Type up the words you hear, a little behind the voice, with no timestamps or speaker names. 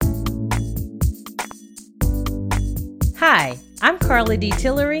Hi, I'm Carla D.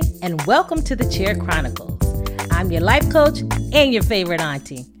 Tillery, and welcome to the Chair Chronicles. I'm your life coach and your favorite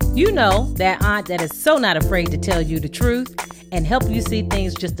auntie. You know, that aunt that is so not afraid to tell you the truth and help you see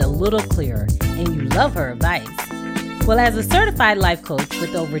things just a little clearer, and you love her advice. Well, as a certified life coach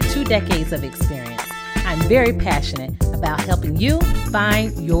with over 2 decades of experience, I'm very passionate about helping you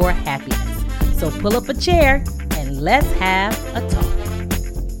find your happiness. So pull up a chair and let's have a talk.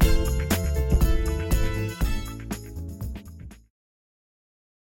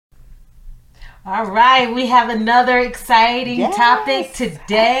 All right, we have another exciting topic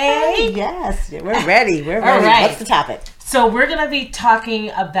today. Yes, we're ready. We're ready. All right. What's the topic? So we're going to be talking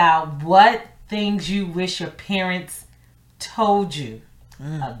about what things you wish your parents told you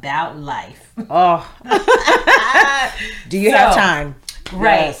about life. Oh. Do you have time?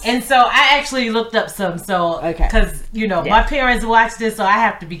 Right. Yes. And so I actually looked up some. So, because, my parents watch this, so I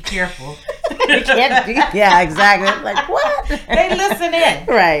have to be careful. You can't do, yeah, exactly. Like, what? They listen in.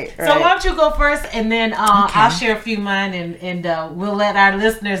 Right. So why don't you go first, and then I'll share a few of mine, and we'll let our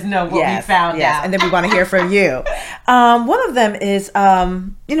listeners know what we found out. And then we want to hear from you. One of them is,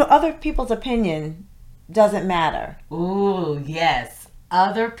 other people's opinion doesn't matter. Ooh, yes.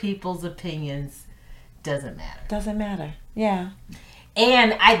 Other people's opinions doesn't matter. Doesn't matter. Yeah.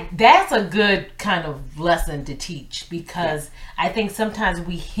 And that's a good kind of lesson to teach, because I think sometimes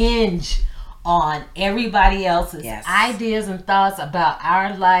we hinge on everybody else's ideas and thoughts about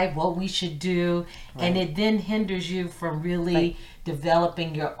our life, what we should do, and it then hinders you from really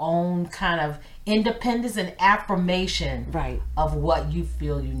developing your own kind of independence and affirmation of what you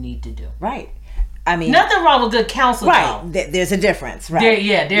feel you need to do. Right. I mean, nothing wrong with good counsel, right? There's a difference, right?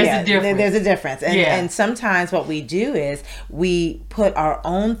 There's a difference. There's a difference, and sometimes what we do is we put our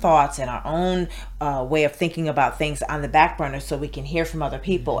own thoughts and our own way of thinking about things on the back burner, so we can hear from other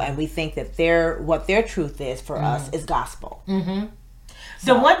people, and we think that what their truth is for us is gospel. Mm-hmm.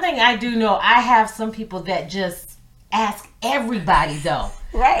 So, the one thing I do know, I have some people that just ask everybody, though.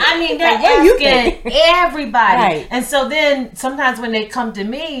 Right. I mean, they're asking everybody. Right. And so then sometimes when they come to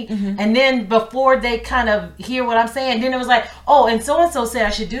me, and then before they kind of hear what I'm saying, then it was like, oh, and so-and-so said I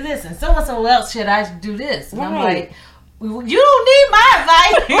should do this, and so-and-so else said I should do this. And I'm like, you don't need my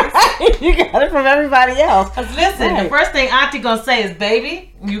advice. Right. You got it from everybody else. Because listen, the first thing Auntie gonna say is,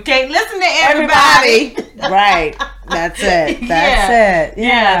 baby, you can't listen to everybody. Right. That's it. That's it.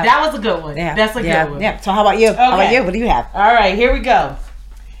 Yeah, that was a good one. Yeah. That's a good one. Yeah. So how about you? Okay. How about you? What do you have? All right, here we go.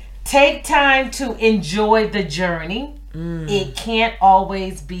 Take time to enjoy the journey. It can't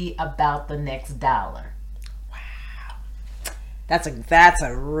always be about the next dollar. Wow. That's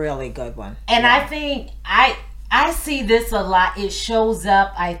a really good one. And I think I see this a lot. It shows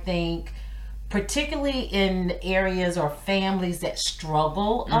up, I think, particularly in areas or families that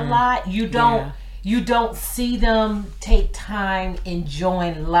struggle a lot. You don't see them take time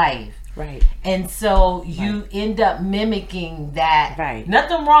enjoying life. Right. And so you end up mimicking that. Right.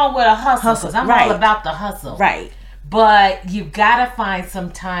 Nothing wrong with a hustle, because I'm all about the hustle. Right. But you've got to find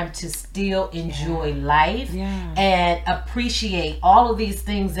some time to still enjoy life and appreciate all of these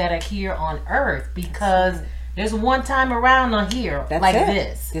things that are here on earth, because there's one time around on here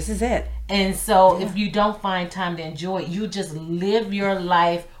this. This is it. And so if you don't find time to enjoy it, you just live your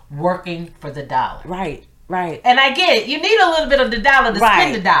life working for the dollar. Right. Right. And I get it. You need a little bit of the dollar to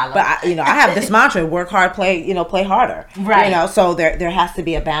spend the dollar. But I have this mantra: work hard, play harder. Right. So there has to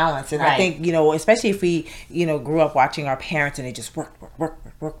be a balance. And I think, especially if we, grew up watching our parents and they just work.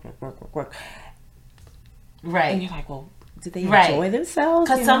 Right. And you're like, well, did they enjoy themselves?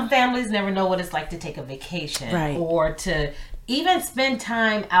 Because some families never know what it's like to take a vacation or to even spend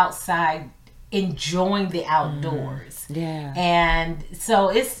time outside enjoying the outdoors. Yeah. And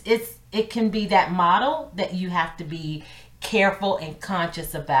so it can be that model that you have to be careful and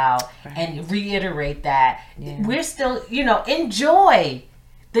conscious about and reiterate that we're still, enjoy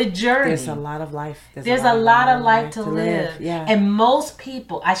the journey. There's a lot of life. There's a lot of life to live. Yeah. And most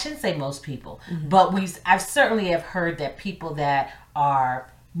people, I shouldn't say most people, but I've certainly have heard that people that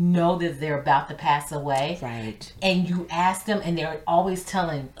know that they're about to pass away. Right. And you ask them and they're always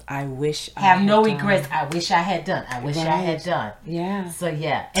telling, I wish I have had no done. regrets. I wish I had done. I wish I had done. Yeah. So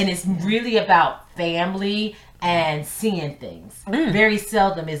and it's really about family and seeing things. Very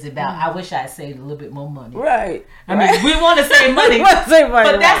seldom is it about, I wish I had saved a little bit more money. Right. I mean, we want to save money, but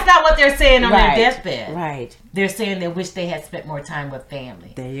that's not what they're saying on their deathbed. Right. They're saying they wish they had spent more time with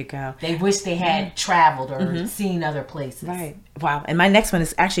family. There you go. They wish they had traveled or seen other places. Right. Wow. And my next one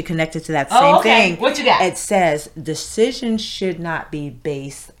is actually connected to that same thing. What you got? It says, decisions should not be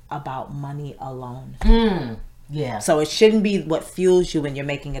based about money alone. Yeah. So it shouldn't be what fuels you when you're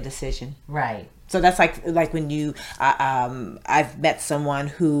making a decision. Right. So that's like when you, I've met someone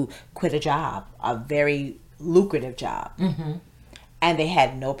who quit a job, a very lucrative job, and they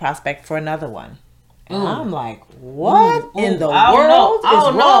had no prospect for another one. And I'm like, what in the world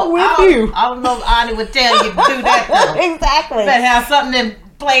is wrong with you? I don't know if Ani would tell you to do that though. Exactly. But have something in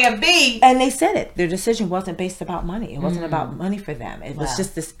plan B. And they said it. Their decision wasn't based about money. It wasn't about money for them. It was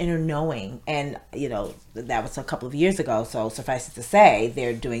just this inner knowing. And, you know, that was a couple of years ago. So suffice it to say,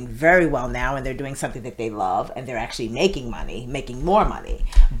 they're doing very well now, and they're doing something that they love, and they're actually making money, making more money.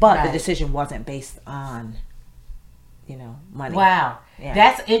 But the decision wasn't based on, you know, money. Wow. Yeah.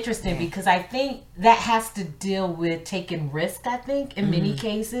 That's interesting because I think that has to deal with taking risk, I think, in many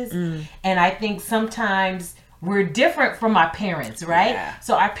cases. And I think sometimes we're different from our parents, right? Yeah.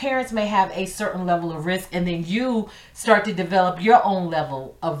 So our parents may have a certain level of risk, and then you start to develop your own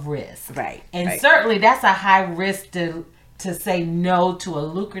level of risk. Right. And certainly that's a high risk to say no to a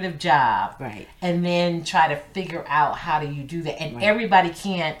lucrative job. Right. And then try to figure out how do you do that. And everybody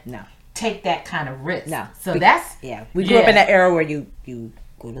can't take that kind of risk. No. So that's... Yeah. We grew up in that era where you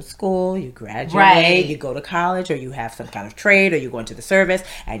go to school, you graduate, you go to college, or you have some kind of trade, or you go into the service,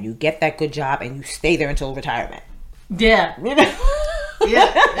 and you get that good job, and you stay there until retirement. Yeah. You know?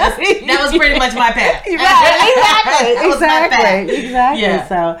 Yeah. That was pretty much my path. Exactly. Yeah.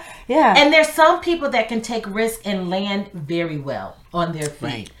 So, yeah. And there's some people that can take risk and land very well on their feet.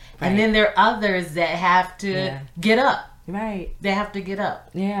 Right. And then there are others that have to get up. Right. They have to get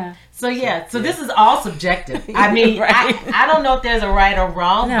up. Yeah. So this is all subjective. I mean, I don't know if there's a right or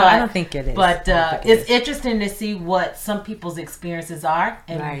wrong. No, but, I don't think it is. But it's interesting to see what some people's experiences are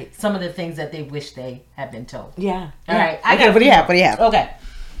and some of the things that they wish they had been told. Yeah. All right. What do you have? Okay.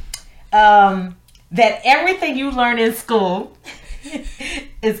 That everything you learn in school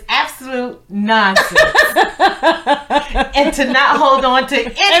is absolute nonsense. And to not hold on to any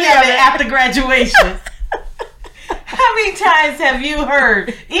of it after graduation. How many times have you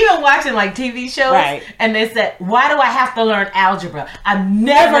heard, even watching like TV shows, and they said, why do I have to learn algebra? I'm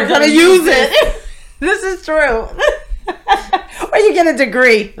never going to use it. This is true. Or you get a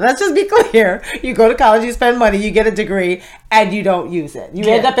degree. Let's just be clear. You go to college, you spend money, you get a degree, and you don't use it. You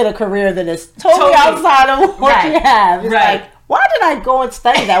end up in a career that is totally outside of what you have. It's like, why did I go and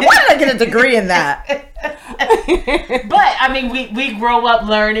study that? Why did I get a degree in that? But I mean, we grow up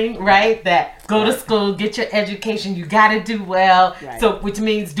learning, right? That go to school, get your education. You got to do well. So, which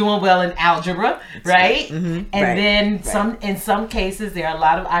means doing well in algebra, right? And then in some cases, there are a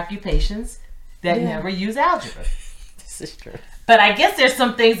lot of occupations that never use algebra. This is true. But I guess there's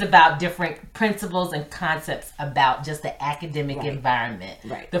some things about different principles and concepts about just the academic environment,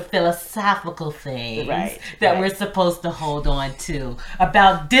 the philosophical things that we're supposed to hold on to,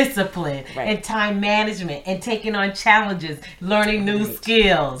 about discipline and time management and taking on challenges, learning new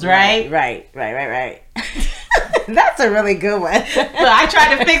skills, right? Right. That's a really good one. But I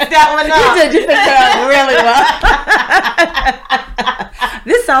tried to fix that one up. You fixed that really well.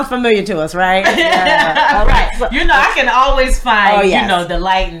 This sounds familiar to us, right? Yeah. Right. You know, I can always find, you know, the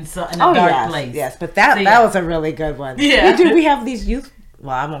light in a dark place. Yes, but that was a really good one. Yeah. We have these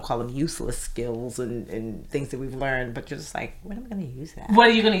well, I won't call them useless skills and things that we've learned, but you're just like, when am I going to use that? What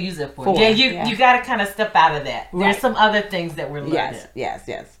are you going to use it for? Yeah, you got to kind of step out of that. There's some other things that we're learning. Yes.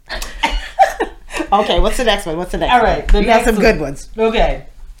 Okay, what's the next one? All right, we got some good ones. Okay.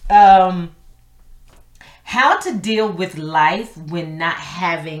 How to deal with life when not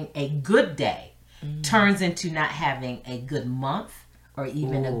having a good day turns into not having a good month or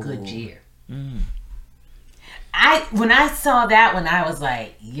even a good year. When I saw that one, I was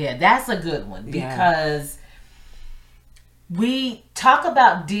like, yeah, that's a good one, because we talk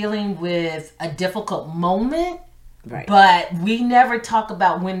about dealing with a difficult moment, but we never talk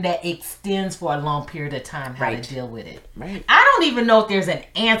about when that extends for a long period of time, how to deal with it. I don't even know if there's an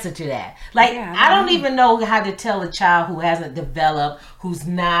answer to that. Like, I don't even know how to tell a child who hasn't developed, who's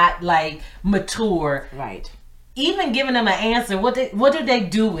not like mature. Even giving them an answer, what do they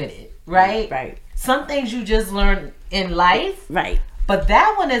do with it? Right. Some things you just learn in life. But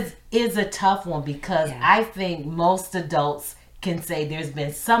that one is a tough one, because I think most adults can say there's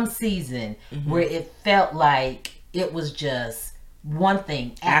been some season where it felt like it was just one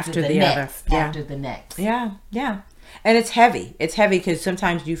thing after the next, after the next. Yeah. And it's heavy. It's heavy because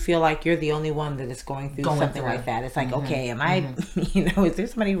sometimes you feel like you're the only one that is going through something like that. It's like, okay, am I, is there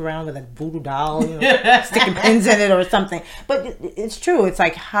somebody around with a voodoo doll, sticking pins in it or something? But it's true. It's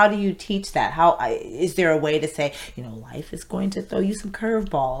like, how do you teach that? Is there a way to say, life is going to throw you some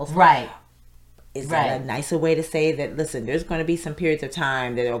curveballs? Is that a nicer way to say that? Listen, there's going to be some periods of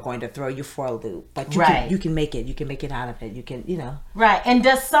time that are going to throw you for a loop, but you can make it. You can make it out of it. You can, Right. And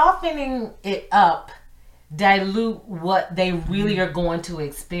does softening it up dilute what they really are going to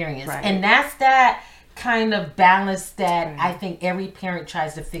experience? Right. And that's that kind of balance that I think every parent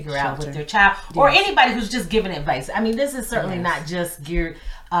tries to figure out with their child, or anybody who's just giving advice. I mean, this is certainly not just geared,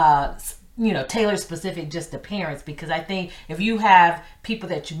 tailored specific just to parents, because I think if you have people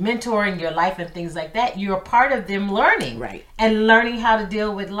that you mentor in your life and things like that, you're a part of them learning, right, and learning how to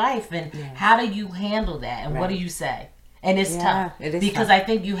deal with life and how do you handle that, and what do you say. And it's tough because I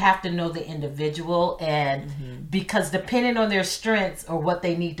think you have to know the individual, and because depending on their strengths or what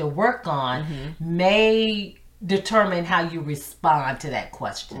they need to work on may determine how you respond to that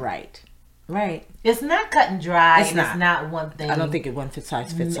question. Right. It's not cut and dry. It's not one thing. I don't think one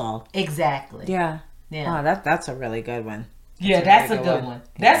size fits all. Exactly. Yeah. Oh, that's a really good one. That's a good one.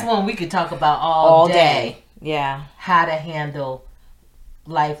 That's one we could talk about all day. Yeah. How to handle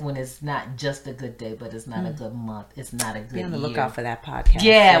life when it's not just a good day, but it's not a good month. It's not a good year. Be on the lookout for that podcast.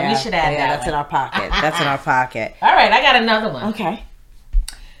 Yeah, we should add that. That's in our pocket. That's in our pocket. All right, I got another one. Okay.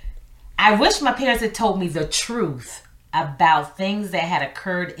 I wish my parents had told me the truth about things that had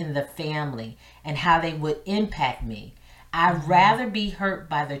occurred in the family and how they would impact me. I'd rather be hurt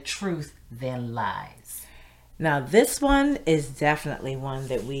by the truth than lies. Now, this one is definitely one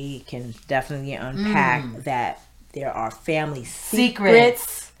that we can definitely unpack, that there are family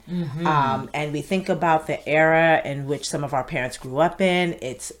secrets. And we think about the era in which some of our parents grew up in.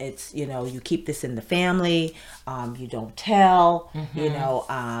 It's you keep this in the family. You don't tell.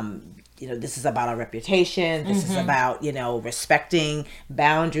 This is about our reputation. This is about respecting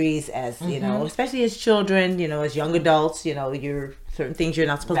boundaries as especially as children. As young adults. You're certain things you're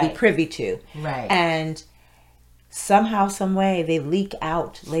not supposed to be privy to. Right. And somehow, some way, they leak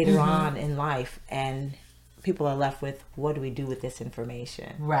out later on in life, and people are left with, what do we do with this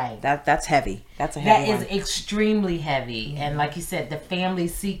information? Right. That's heavy. That's a heavy one. That is extremely heavy. And like you said, the family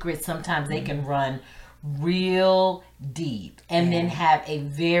secrets, sometimes they can run real deep and then have a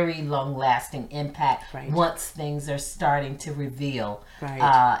very long lasting impact once things are starting to reveal.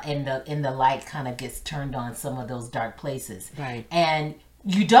 And the light kind of gets turned on some of those dark places. Right. And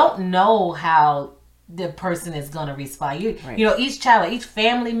you don't know how the person is going to respond. Each child, each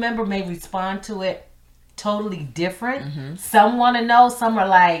family member may respond to it totally different. Some want to know. Some are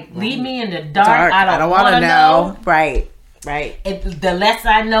like, leave me in the dark. I don't want to know. Right. The less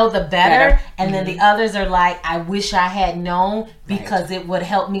I know, the better. And then the others are like, I wish I had known because it would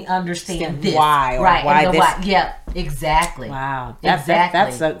help me understand this. Why? Why this? Why. Yeah, exactly. Wow.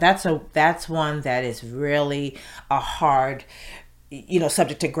 Exactly. That's one that is really a hard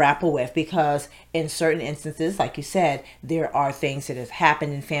subject to grapple with, because in certain instances, like you said, there are things that have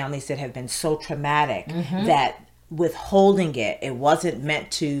happened in families that have been so traumatic that withholding it wasn't meant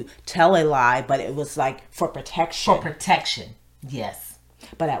to tell a lie, but it was like for protection. Yes.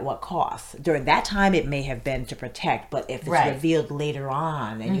 But at what cost? During that time, it may have been to protect, but if it's revealed later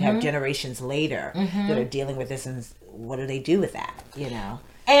on, and you have generations later that are dealing with this, and what do they do with that?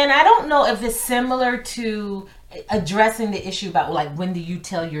 And I don't know if it's similar to addressing the issue about, like, when do you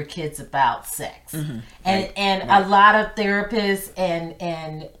tell your kids about sex? And a lot of therapists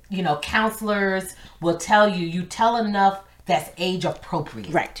and counselors will tell you tell enough that's age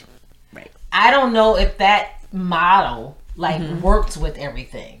appropriate. Right. I don't know if that model works with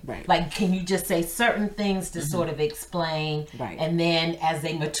everything. Right. Like, can you just say certain things to sort of explain, and then as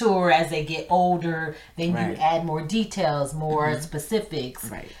they mature, as they get older, then you add more details, more specifics,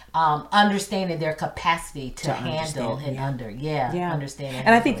 understanding their capacity to handle and understanding.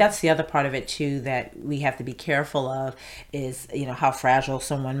 And I think that's the other part of it too that we have to be careful of is how fragile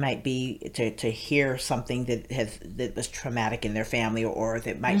someone might be to hear something that was traumatic in their family, or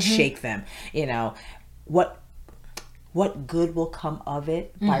that might shake them. What good will come of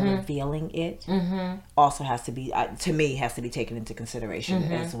it by revealing it also has to be, to me, has to be taken into consideration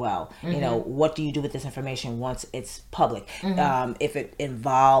as well. What do you do with this information once it's public? If it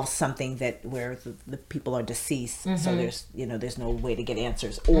involves something where the people are deceased, so there's no way to get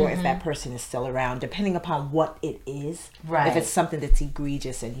answers, or if that person is still around, depending upon what it is. If it's something that's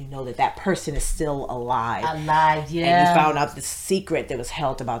egregious and you know that person is still alive, and you found out the secret that was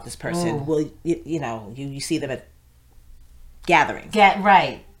held about this person, you see them at gatherings.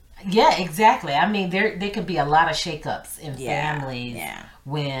 Yeah, exactly. I mean, there could be a lot of shakeups in families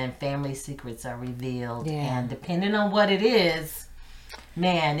when family secrets are revealed, and depending on what it is,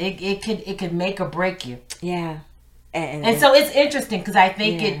 man, it could make or break you. Yeah, and so it's interesting because I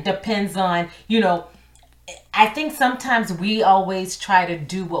think it depends on I think sometimes we always try to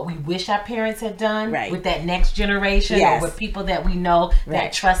do what we wish our parents had done with that next generation or with people that we know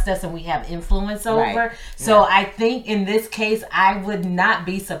that trust us and we have influence over. So I think in this case, I would not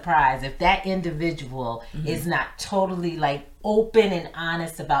be surprised if that individual is not totally like open and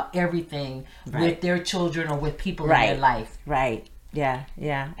honest about everything with their children or with people in their life. Right. Yeah,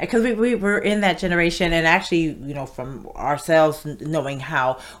 yeah. Because we were in that generation, and actually, you know, from ourselves knowing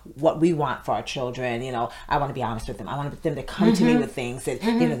what we want for our children, you know, I want to be honest with them. I want them to come to me with things that,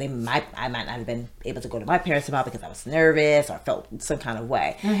 you know, I might not have been able to go to my parents about because I was nervous or felt some kind of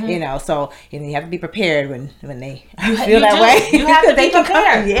way, you know. So, you know, you have to be prepared when they feel that way. You have to be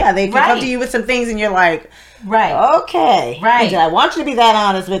prepared. They can come to you with some things, and you're like, okay. And I want you to be that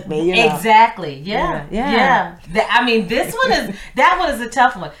honest with me. You know? Exactly. Yeah. I mean, that one is a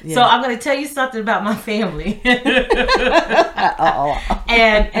tough one. Yeah. So I'm going to tell you something about my family.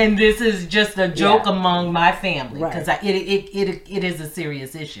 And this is just a joke among my family because it is a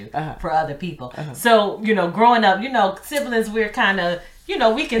serious issue for other people. So, you know, growing up, you know, siblings, we're kind of, you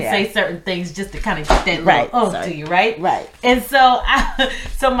know, we can say certain things just to kind of get that little to you, right? Right. And so,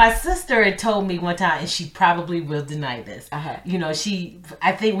 so my sister had told me one time, and she probably will deny this. You know,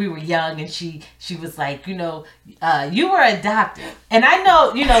 I think we were young, and she was like, you know, you were adopted, and I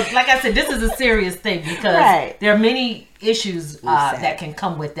know, you know, like I said, this is a serious thing because there are many issues that can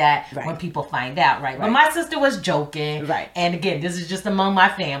come with that when people find out, right? But my sister was joking, and again, this is just among my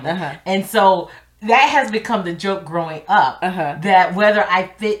family, and so. That has become the joke growing up that whether I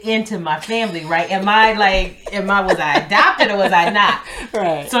fit into my family, right? Was I adopted or was I not?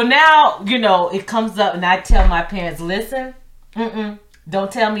 Right. So now, you know, it comes up and I tell my parents, listen,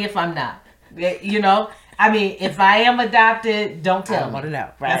 don't tell me if I'm not. You know? I mean, if I am adopted, don't tell me. I don't want to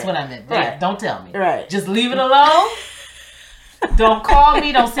know. Right. That's what I meant. Right. Don't tell me. Right. Just leave it alone. Don't call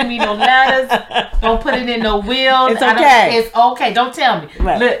me. Don't send me no letters. Don't put it in no wills. It's okay. It's okay. Don't tell me.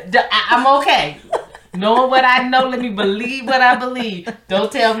 Right. Look, I'm okay. Knowing what I know, let me believe what I believe.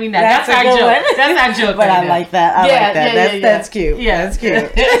 Don't tell me now. That's our joke. That's our joke. But I like that. I like that. That's cute. Yeah, that's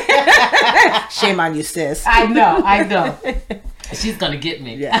cute. Shame on you, sis. I know. She's gonna get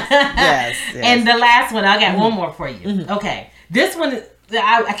me. Yes. And the last one, I got one more for you. Okay, this one.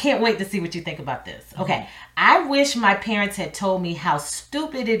 I can't wait to see what you think about this. Okay. I wish my parents had told me how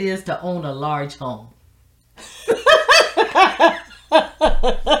stupid it is to own a large home. I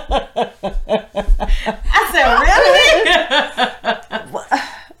said, really?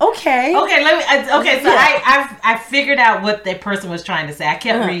 Okay. So I figured out what the person was trying to say. I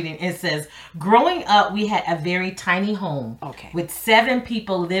kept reading. It says, growing up, we had a very tiny home with 7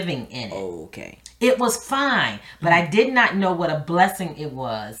 people living in it. Okay. It was fine, but I did not know what a blessing it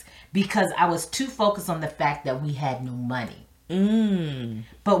was because I was too focused on the fact that we had no money.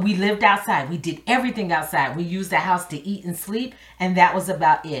 But we lived outside. We did everything outside. We used the house to eat and sleep, and that was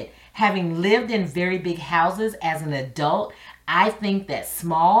about it. Having lived in very big houses as an adult, I think that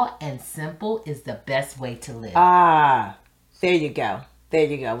small and simple is the best way to live. There you go.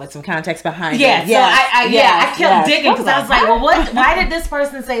 With some context behind it. I kept digging because I was like, well, why did this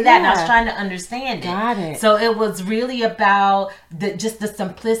person say that? And I was trying to understand it. Got it. So it was really about just the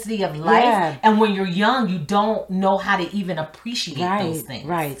simplicity of life. Yeah. And when you're young, you don't know how to even appreciate those things.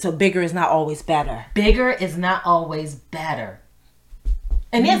 Right. So bigger is not always better. Bigger is not always better.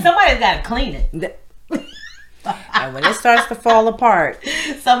 And then somebody's got to clean it. And when it starts to fall apart,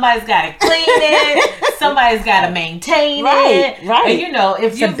 somebody's got to clean it. Somebody's got to maintain it. Right. And you know,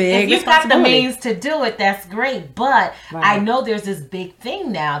 if you've got the means to do it, that's great. But I know there's this big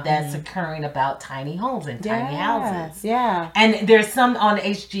thing now that's occurring about tiny homes and tiny houses. Yeah. And there's some on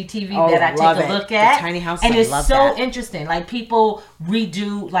HGTV that I take a look at. The tiny houses. And it's so interesting. Like people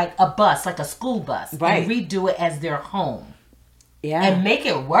redo like a bus, like a school bus, and redo it as their home. Yeah. And make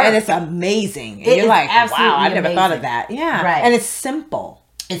it work. And it's amazing. And you're like, wow, I've never thought of that. Yeah. Right. And it's simple.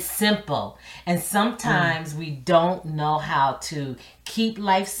 It's simple. And sometimes we don't know how to keep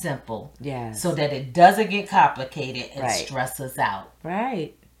life simple. Yes. So that it doesn't get complicated and stress us out.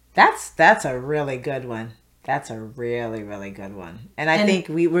 Right. That's a really good one. That's a really, really good one. And I think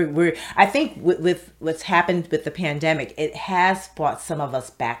I think with what's happened with the pandemic, it has brought some of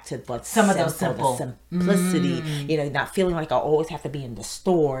us back to what's simple. The simplicity, you know, not feeling like I always have to be in the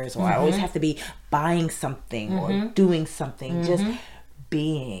stores or I always have to be buying something or doing something. Just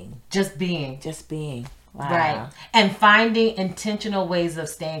being. Wow. Right. And finding intentional ways of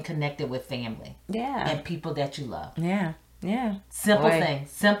staying connected with family. Yeah. And people that you love. Yeah. Simple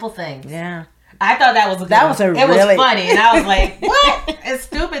things. Yeah. I thought that was a good one. It was funny, and I was like, "What? It's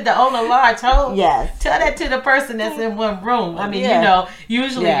stupid to own a large home." Yes. Tell that to the person that's in one room. I mean,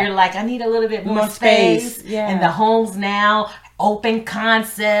 usually you're like, "I need a little bit more space." Yeah. And the homes now, open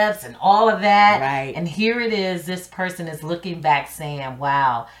concepts and all of that. Right. And here it is. This person is looking back, saying,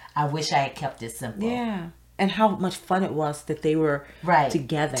 "Wow, I wish I had kept it simple." Yeah. And how much fun it was that they were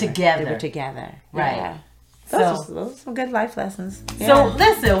together. Together. They were together. Right. Yeah. Those are some good life lessons. Yeah. So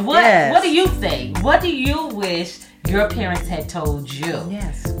listen, what do you think? What do you wish your parents had told you?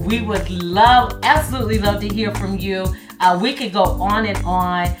 Yes. We would absolutely love to hear from you. We could go on and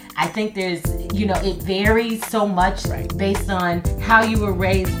on. I think there's, it varies so much based on how you were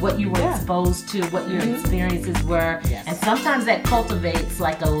raised, what you were exposed to, what your experiences were. Yes. And sometimes that cultivates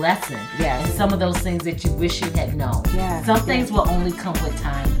like a lesson. Yes. And some of those things that you wish you had known. Yes. Some things will only come with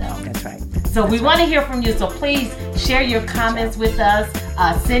time though. That's right. So we want to hear from you. So please share your comments with us.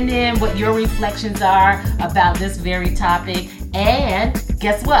 Send in what your reflections are about this very topic. And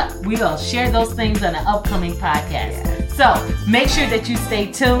guess what? We will share those things on an upcoming podcast. Yeah. So make sure that you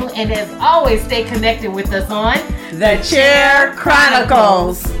stay tuned. And as always, stay connected with us on The Chair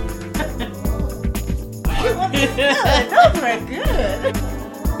Chronicles. Those were good.